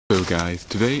So guys,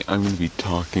 today I'm going to be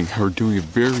doing a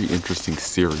very interesting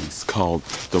series called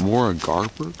the Mora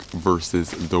Garberg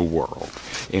versus the world.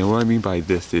 And what I mean by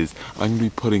this is I'm going to be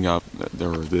putting up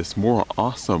this more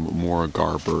awesome Mora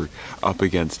Garberg up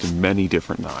against many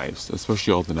different knives,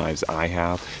 especially all the knives I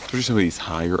have, especially some of these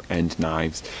higher end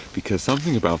knives, because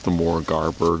something about the Mora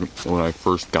Garberg when I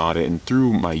first got it and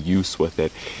through my use with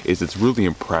it is it's really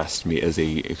impressed me as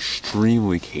a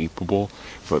extremely capable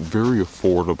but very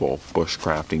affordable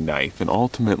bushcrafting knife. And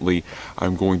ultimately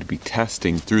I'm going to be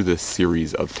testing through this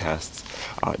series of tests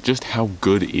just how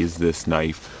good is this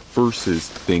knife versus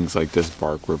things like this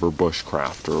Bark River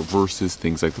Bushcrafter versus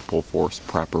things like the Full Force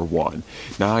Prepper 1.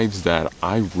 Knives that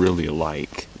I really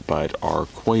like but are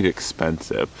quite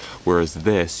expensive, whereas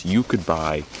this you could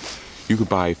buy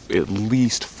at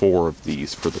least 4 of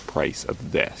these for the price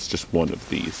of this, just one of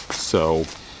these. So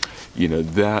you know,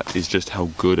 that is just how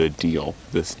good a deal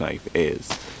this knife is.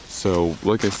 So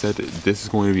like I said, this is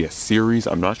going to be a series.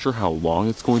 I'm not sure how long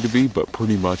it's going to be, but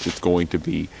pretty much it's going to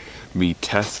be me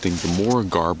testing the Mora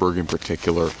Garberg in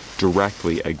particular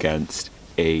directly against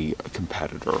a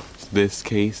competitor. This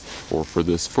case, or for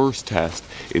this first test,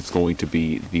 it's going to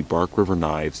be the Bark River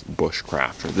Knives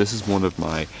Bushcrafter. This is one of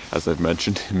my, as I've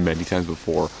mentioned many times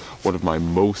before, one of my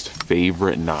most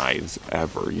favorite knives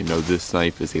ever. You know, this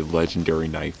knife is a legendary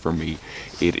knife for me.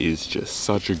 It is just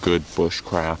such a good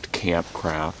bushcraft,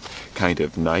 campcraft kind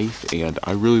of knife, and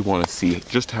I really want to see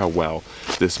just how well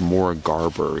this Mora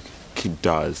Garberg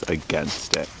does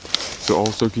against it. So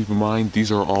also keep in mind,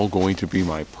 these are all going to be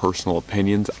my personal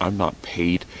opinions. I'm not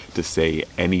paid to say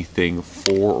anything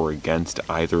for or against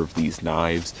either of these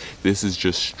knives. This is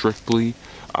just strictly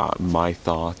my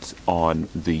thoughts on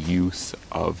the use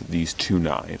of these two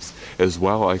knives. As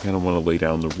well, I kind of want to lay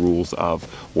down the rules of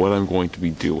what I'm going to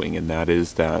be doing, and that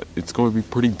is that it's going to be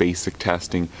pretty basic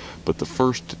testing, but the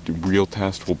first real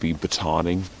test will be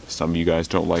batoning. Some of you guys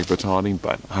don't like batoning,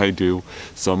 but I do.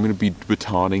 So I'm going to be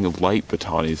batoning, light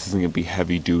batoning. This isn't going to be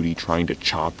heavy duty trying to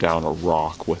chop down a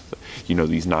rock with, you know,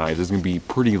 these knives. It's going to be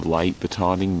pretty light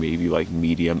batoning, maybe like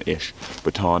medium-ish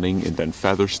batoning, and then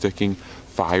feather sticking,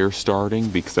 fire starting,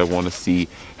 because I want to see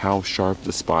how sharp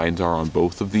the spines are on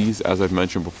both of these. As I've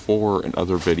mentioned before in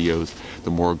other videos,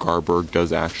 the Mora Garberg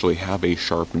does actually have a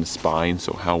sharpened spine,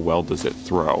 so how well does it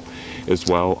throw? As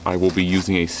well, I will be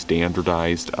using a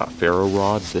standardized ferro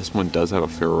rod. This one does have a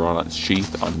ferro rod on its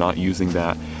sheath. I'm not using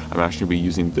that. I'm actually be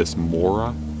using this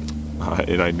Mora,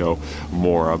 and I know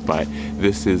Mora, but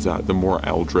this is the Mora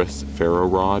Eldris ferro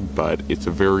rod, but it's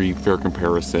a very fair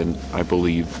comparison, I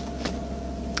believe.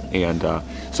 And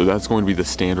so that's going to be the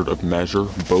standard of measure.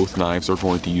 Both knives are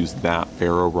going to use that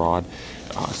ferro rod.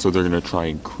 So they're going to try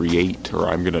and create, or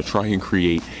I'm going to try and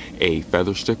create a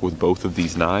feather stick with both of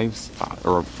these knives.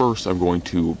 Or first I'm going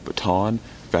to baton,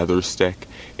 feather stick,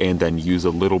 and then use a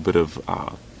little bit of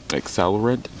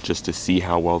accelerant just to see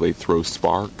how well they throw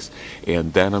sparks.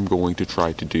 And then I'm going to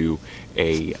try to do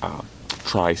a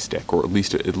tri-stick, or at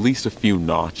least a few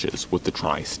notches with the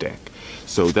tri-stick.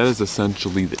 So that is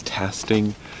essentially the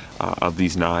testing of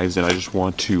these knives, and I just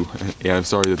want to, yeah, I'm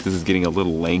sorry that this is getting a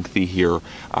little lengthy here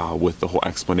with the whole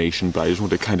explanation, but I just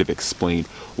want to kind of explain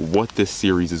what this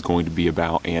series is going to be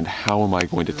about and how am I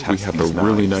going to test these knives. We have a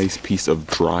really nice piece of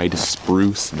dried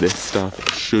spruce. This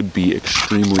stuff should be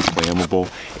extremely flammable,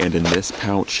 and in this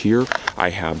pouch here I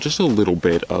have just a little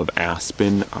bit of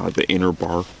aspen, the inner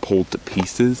bark pulled to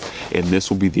pieces, and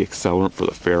this will be the accelerant for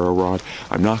the ferro rod.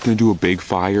 I'm not going to do a big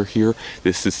fire here.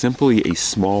 This is simply a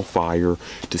small fire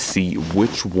to see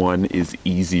which one is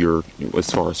easier, as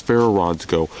far as ferro rods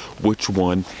go, which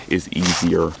one is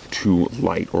easier to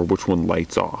light, or which one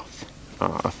lights off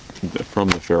from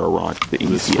the ferro rod the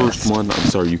easiest. This first one, I'm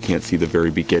sorry you can't see the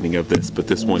very beginning of this, but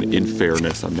this one, in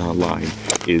fairness, I'm not lying,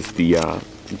 is the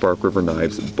Bark River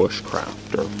Knives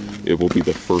Bushcrafter. It will be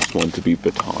the first one to be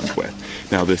batoned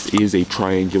with. Now this is a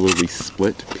triangularly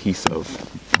split piece of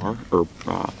bark, or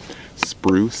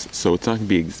spruce, so it's not going to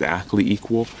be exactly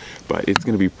equal, but it's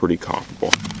going to be pretty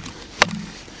comparable.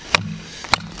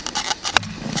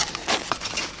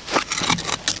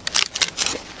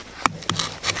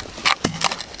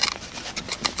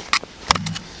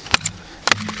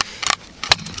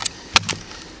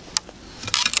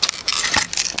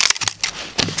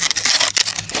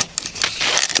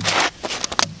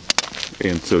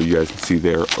 And so you guys can see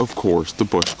there, of course, the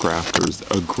Bushcrafter's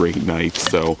a great knife,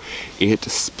 so it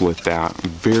split that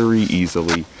very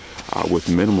easily with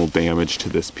minimal damage to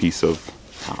this piece of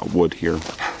wood here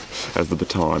as the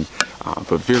baton,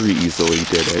 but very easily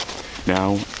did it.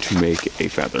 Now to make a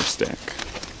feather stick.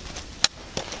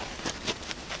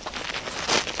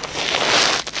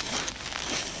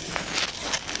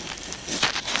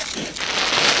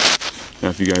 Now,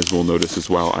 if you guys will notice as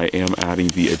well, I am adding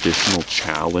the additional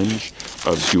challenge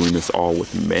of doing this all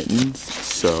with mittens.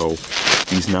 So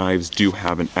these knives do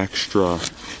have an extra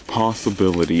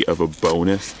possibility of a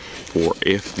bonus for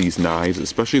if these knives,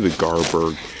 especially the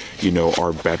Garberg, you know,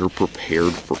 are better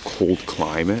prepared for cold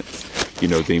climates, you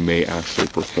know, they may actually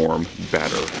perform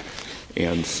better.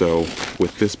 And so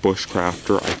with this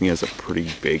Bushcrafter, I think it has a pretty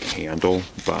big handle,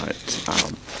 but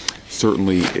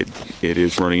certainly it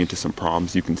is running into some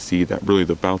problems. You can see that really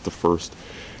about the first,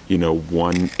 you know,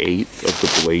 1/8 of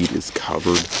the blade is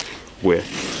covered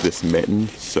with this mitten,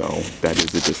 so that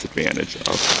is a disadvantage of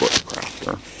the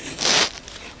Bushcrafter.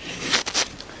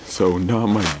 So not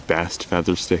my best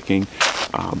feather sticking,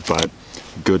 but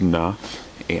good enough.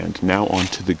 And now on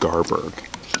to the Garberg.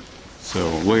 So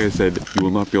like I said, you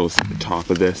will not be able to see the top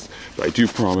of this, but I do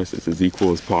promise it's as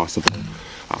equal as possible.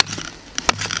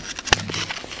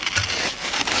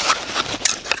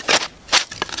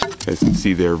 As you can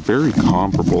see, they're very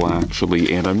comparable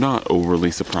actually, and I'm not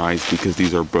overly surprised because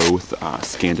these are both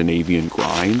Scandinavian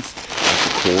grinds at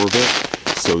the core of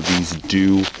it, so these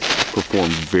do perform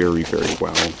very, very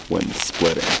well when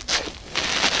splitting.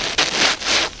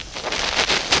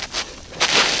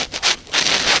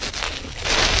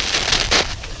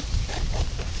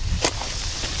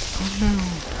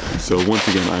 So once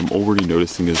again, I'm already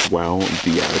noticing as well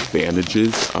the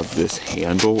advantages of this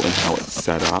handle and how it's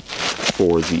set up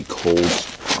for the cold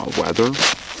weather,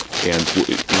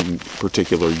 and in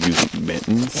particular using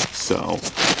mittens, so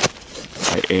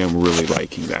I am really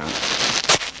liking that.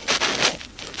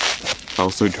 I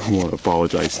also do want to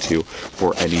apologize too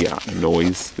for any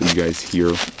noise that you guys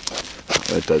hear.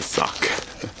 That does suck.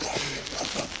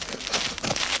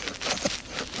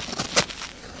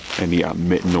 Any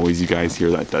mitten noise you guys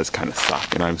hear, that does kind of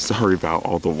suck, and I'm sorry about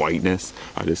all the whiteness.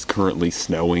 It is currently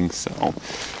snowing, so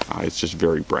it's just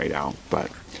very bright out. But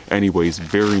anyways,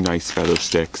 very nice feather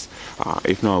sticks,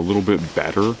 if not a little bit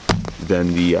better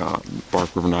than the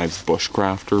Bark River Knives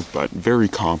Bushcrafter, but very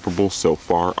comparable so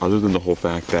far, other than the whole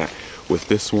fact that with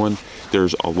this one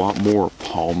there's a lot more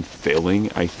palm filling,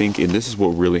 I think, and this is what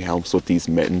really helps with these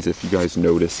mittens. If you guys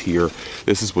notice here,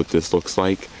 this is what this looks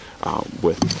like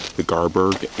with the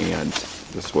Garberg, and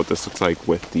this is what this looks like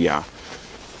with the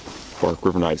Bark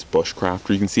River Knives Bushcrafter.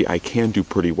 You can see I can do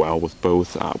pretty well with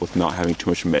both, with not having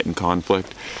too much mitten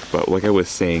conflict. But like I was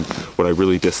saying, what I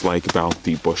really dislike about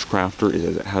the Bushcrafter is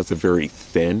it has a very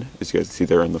thin, as you guys see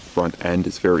there on the front end,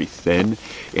 is very thin.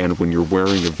 And when you're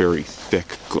wearing a very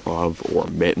thick glove or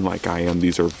mitten like I am,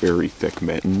 these are very thick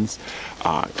mittens,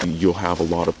 you'll have a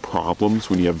lot of problems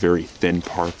when you have very thin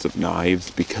parts of knives,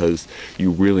 because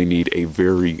you really need a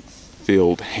very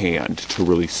filled hand to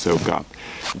really soak up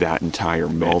that entire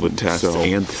mitten. All the tests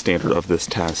and the standard of this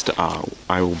test,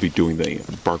 I will be doing the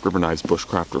Bark River Knives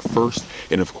Bushcrafter first,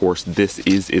 and of course this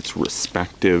is its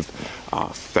respective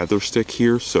feather stick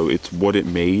here, so it's what it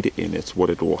made and it's what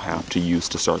it will have to use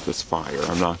to start this fire.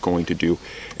 I'm not going to do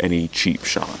any cheap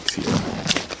shots here.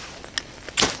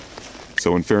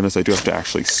 So in fairness, I do have to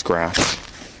actually scratch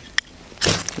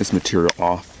this material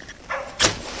off.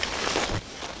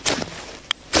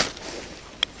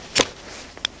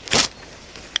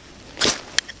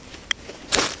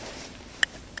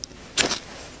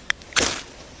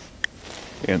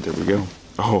 And there we go.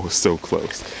 Oh, so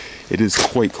close. It is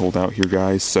quite cold out here,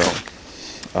 guys, so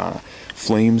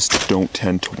flames don't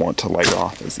tend to want to light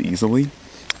off as easily.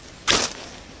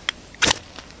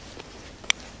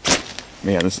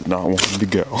 Man, this is not wanting to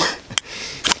go.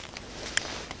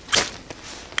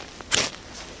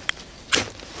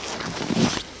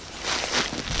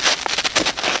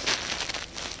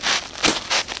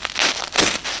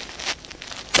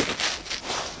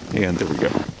 And there we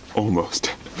go.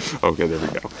 Almost. Okay, there we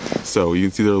go. So you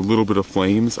can see there are a little bit of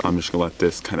flames. I'm just gonna let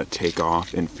this kind of take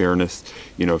off. In fairness,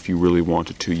 you know, if you really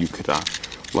wanted to, you could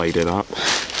light it up.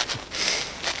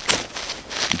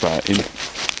 But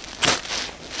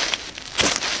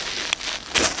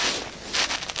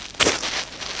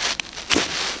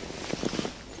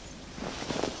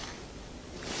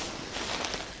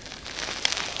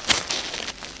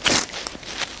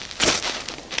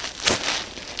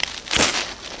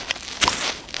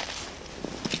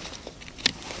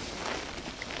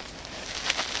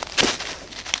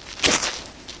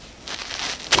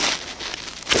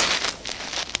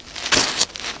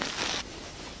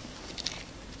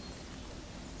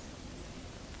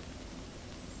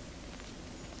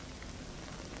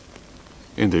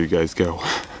and there you guys go.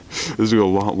 This is going to go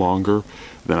a lot longer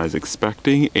than I was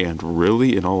expecting, and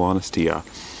really, in all honesty,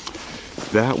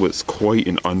 that was quite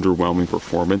an underwhelming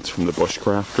performance from the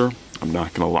Bushcrafter. I'm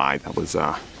not going to lie, that was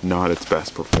not its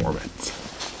best performance.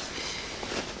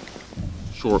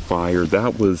 short fire,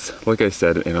 that was, like I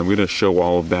said, and I'm going to show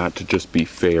all of that to just be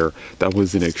fair, that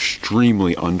was an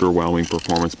extremely underwhelming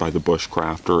performance by the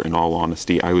Bushcrafter. In all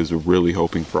honesty, I was really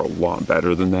hoping for a lot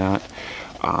better than that.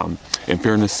 In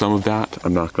fairness, some of that,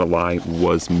 I'm not going to lie,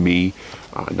 was me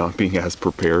not being as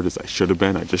prepared as I should have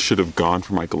been. I just should have gone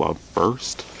for my glove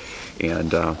first.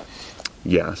 And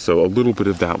yeah, so a little bit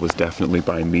of that was definitely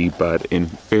by me, but in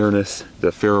fairness,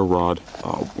 the ferro rod,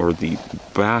 or the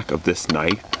back of this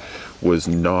knife, was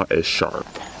not as sharp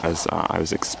as I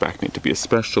was expecting it to be,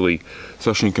 especially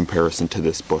in comparison to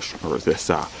this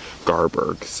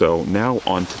Garberg. So now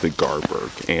onto the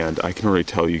Garberg, and I can already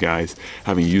tell you guys,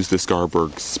 having used this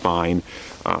Garberg spine,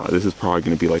 this is probably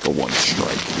going to be like a 1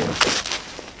 strike here,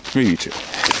 maybe 2.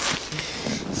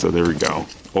 So there we go.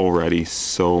 Already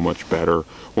so much better.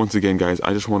 Once again, guys,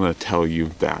 I just want to tell you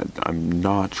that I'm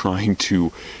not trying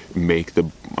to make the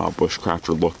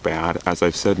Bushcrafter look bad. As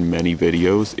I've said in many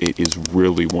videos, it is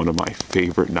really one of my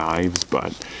favorite knives,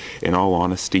 but in all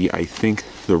honesty, I think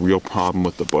the real problem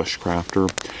with the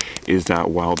Bushcrafter is that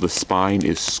while the spine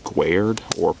is squared,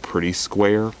 or pretty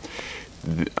square,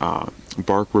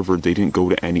 Bark River, they didn't go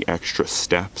to any extra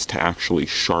steps to actually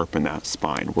sharpen that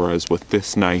spine, whereas with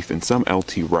this knife and some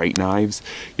LT Wright knives,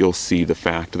 you'll see the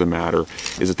fact of the matter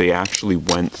is that they actually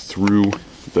went through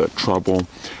the trouble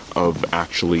of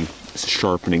actually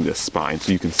sharpening this spine.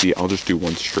 So you can see, I'll just do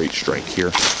 1 straight strike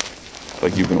here,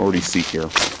 like you can already see here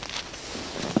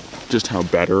just how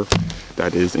better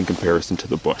that is in comparison to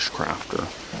the Bushcrafter.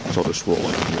 So I'll just roll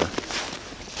it here.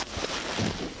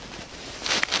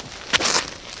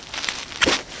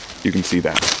 You can see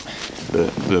that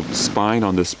the spine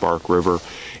on this Bark River,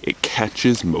 it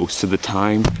catches most of the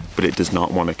time, but it does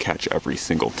not want to catch every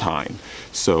single time.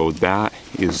 So that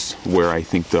is where I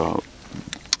think the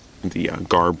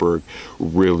Garberg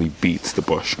really beats the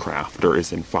Bushcrafter,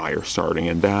 is in fire starting,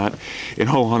 and that, in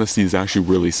all honesty, is actually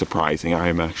really surprising. I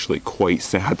am actually quite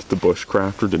sad that the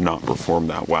Bushcrafter did not perform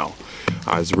that well.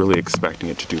 I was really expecting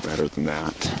it to do better than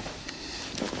that.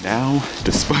 Now,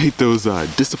 despite those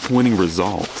disappointing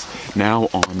results, now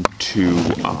on to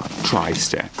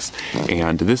tri-sticks.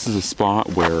 And this is a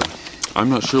spot where I'm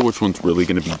not sure which one's really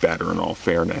going to be better, in all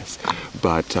fairness,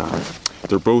 but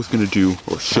they're both going to do,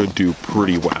 or should do,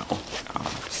 pretty well.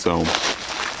 So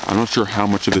I'm not sure how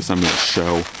much of this I'm going to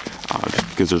show,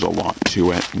 because there's a lot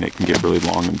to it and it can get really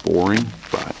long and boring,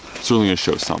 but I'm certainly going to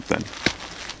show something.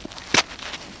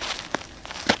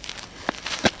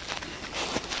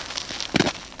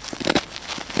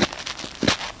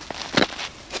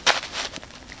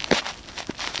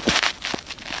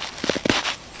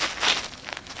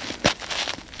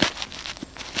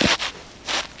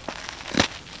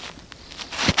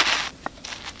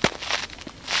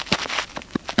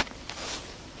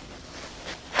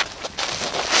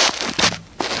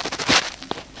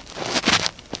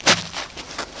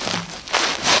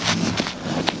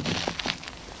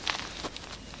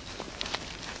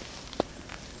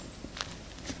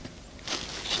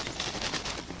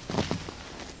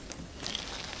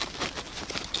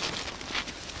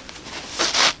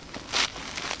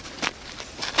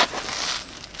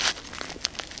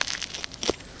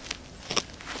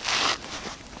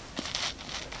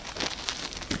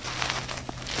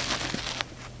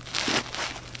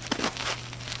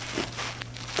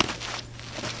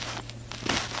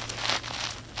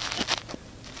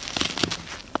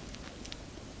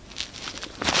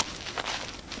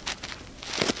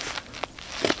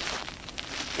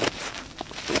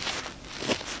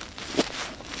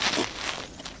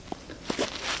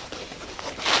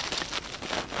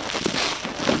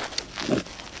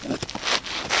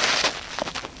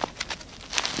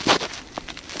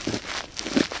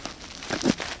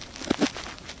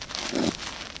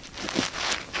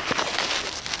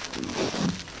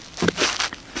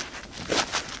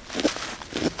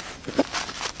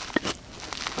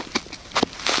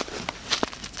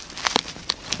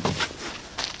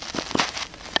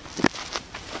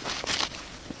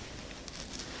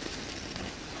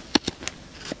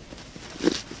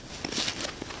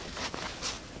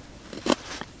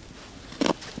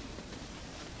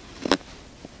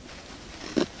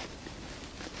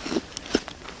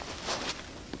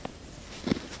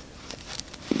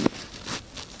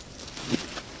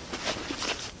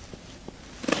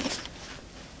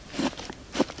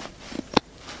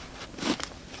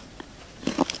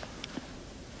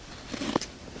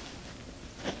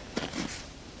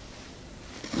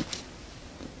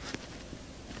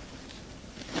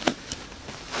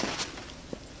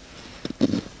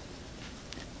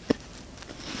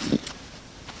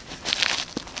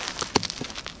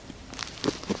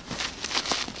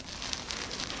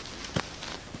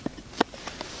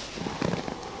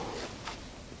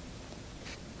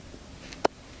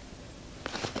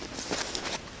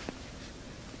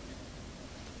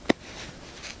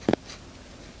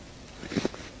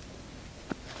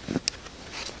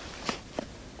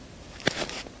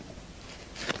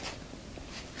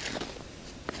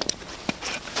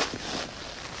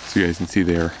 you guys can see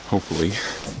there, hopefully.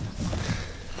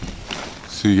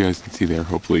 So you guys can see there,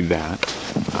 hopefully that.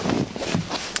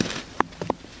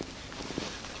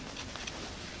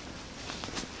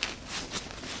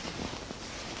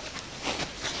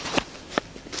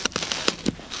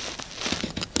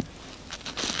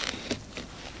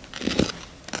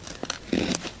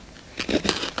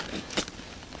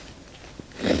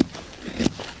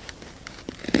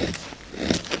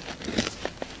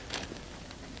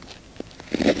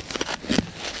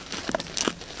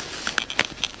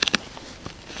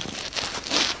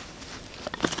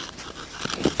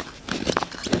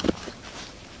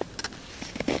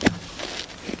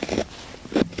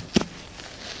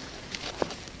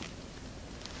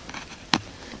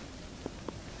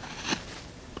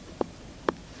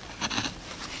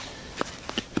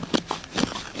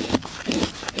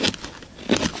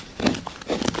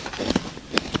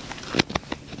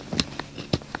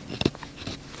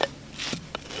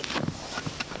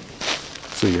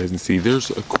 So you guys can see there's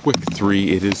a quick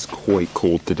 3. It is quite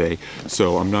cold today,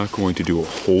 so I'm not going to do a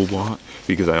whole lot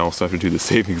because I also have to do the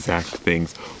same exact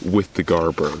things with the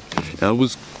Garberg. Now it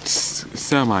was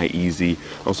semi-easy.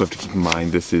 I also have to keep in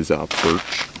mind this is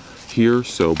birch here,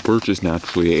 so birch is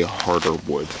naturally a harder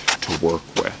wood to work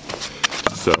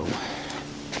with. So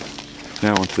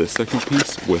now onto the second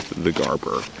piece with the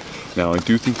Garberg. Now I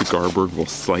do think the Garberg will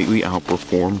slightly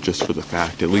outperform just for the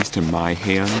fact, at least in my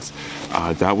hands,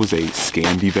 that was a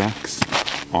Scandivex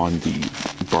on the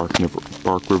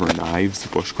Bark River Knives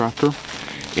Bushcrafter,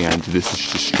 and this is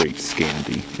just straight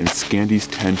Scandi. And Scandis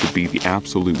tend to be the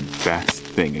absolute best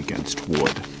thing against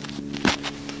wood.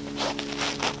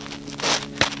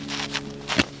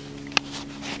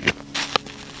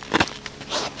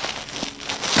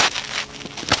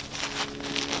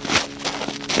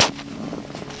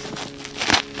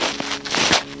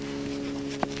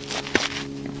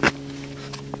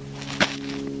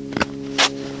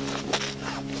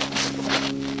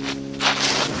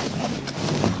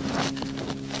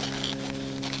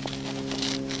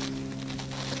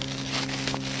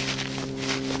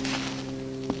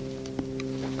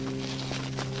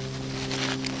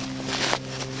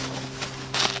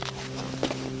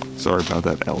 Sorry about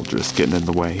that Eldris getting in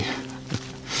the way.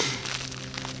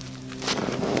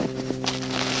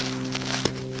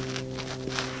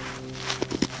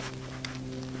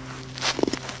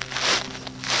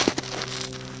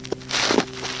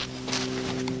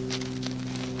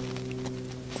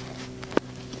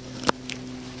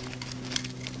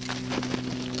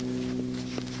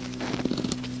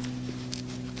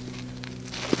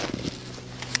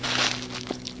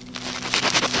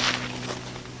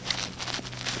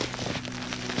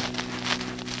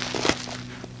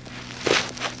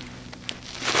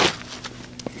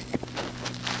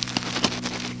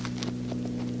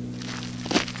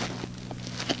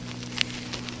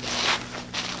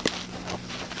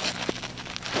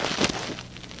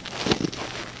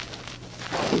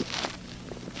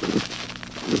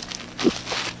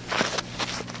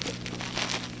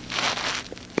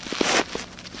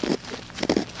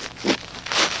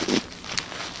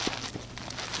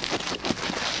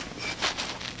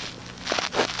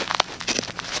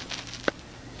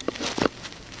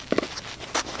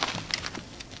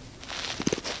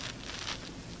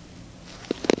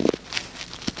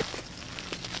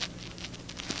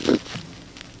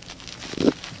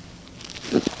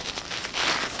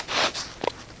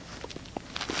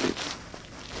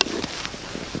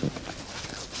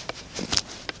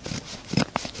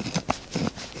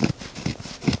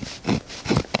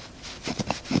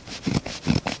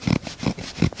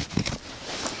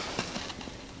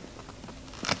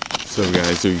 So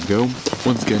guys, there you go.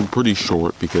 Once again, pretty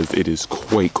short because it is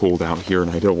quite cold out here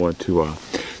and I don't want to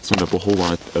spend up a whole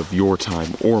lot of your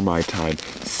time or my time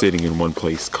sitting in one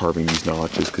place carving these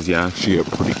notches, because you actually get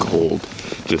pretty cold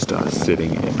just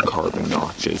sitting and carving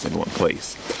notches in one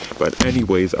place. But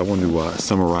anyways, I want to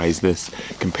summarize this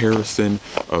comparison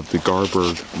of the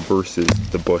Garberg versus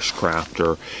the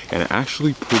Bushcrafter, and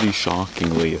actually pretty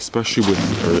shockingly, especially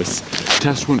with this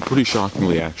test went pretty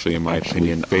shockingly actually in my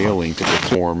opinion, failing to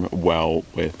perform well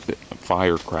with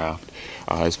Firecraft.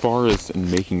 As far as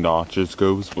making notches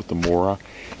goes with the Mora,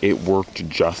 it worked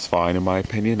just fine in my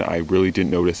opinion. I really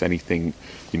didn't notice anything,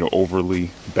 you know,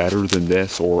 overly better than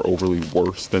this or overly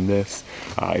worse than this.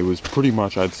 It was pretty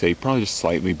much, I'd say, probably just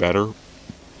slightly better,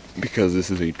 because this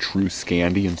is a true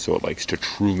Scandi and so it likes to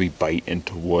truly bite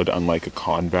into wood, unlike a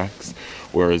convex.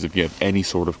 Whereas if you have any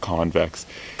sort of convex,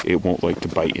 it won't like to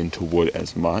bite into wood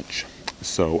as much.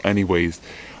 So anyways,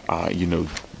 you know,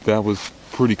 that was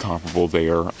pretty comparable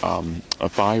there. A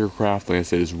Firecraft, like I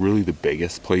said, is really the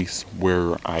biggest place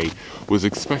where I was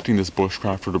expecting this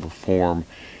bushcrafter to perform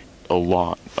a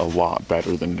lot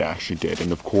better than it actually did.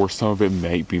 And of course, some of it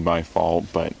may be my fault,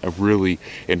 but really,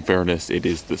 in fairness, it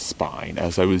is the spine.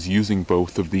 As I was using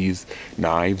both of these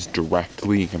knives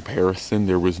directly in comparison,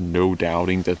 there was no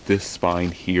doubting that this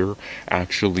spine here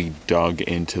actually dug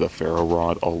into the ferro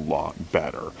rod a lot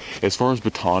better. As far as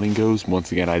batoning goes,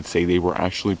 once again, I'd say they were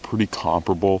actually pretty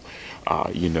comparable.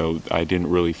 You know, I didn't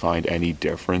really find any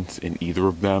difference in either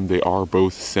of them. They are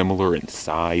both similar in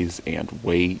size and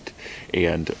weight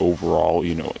and overall,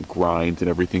 you know, grinds and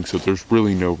everything. So there's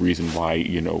really no reason why,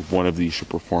 you know, one of these should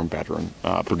perform better in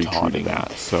batoning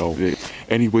that. So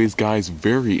anyways, guys,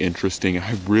 very interesting.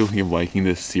 I really am liking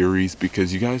this series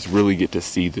because you guys really get to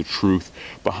see the truth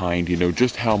behind, you know,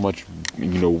 just how much,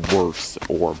 you know, worse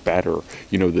or better,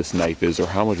 you know, this knife is, or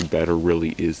how much better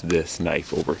really is this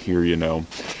knife over here, you know.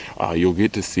 You'll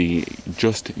get to see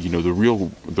just, you know, the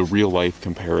real life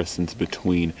comparisons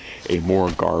between a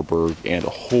Mora Garberg and a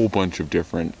whole bunch of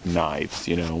different knives,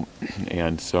 you know.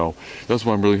 And so that's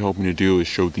what I'm really hoping to do, is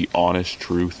show the honest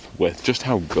truth with just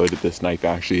how good this knife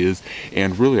actually is.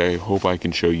 And really, I hope I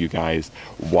can show you guys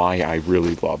why I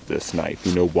really love this knife.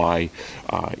 You know, why,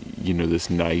 you know, this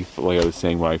knife, like I was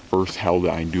saying, when I first held it,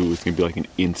 I knew it was going to be like an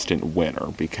instant winner,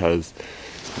 because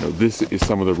you know, this is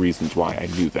some of the reasons why I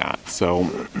knew that.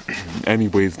 So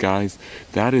anyways, guys,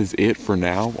 that is it for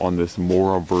now on this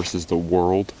Mora versus the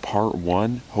World Part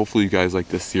 1. Hopefully you guys like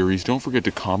this series. Don't forget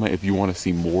to comment if you want to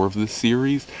see more of this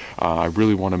series. I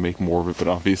really want to make more of it, but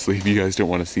obviously if you guys don't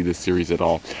want to see this series at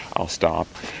all, I'll stop.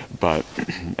 But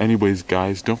anyways,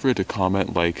 guys, don't forget to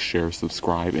comment, like, share,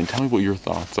 subscribe, and tell me what your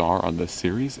thoughts are on this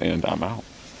series, and I'm out.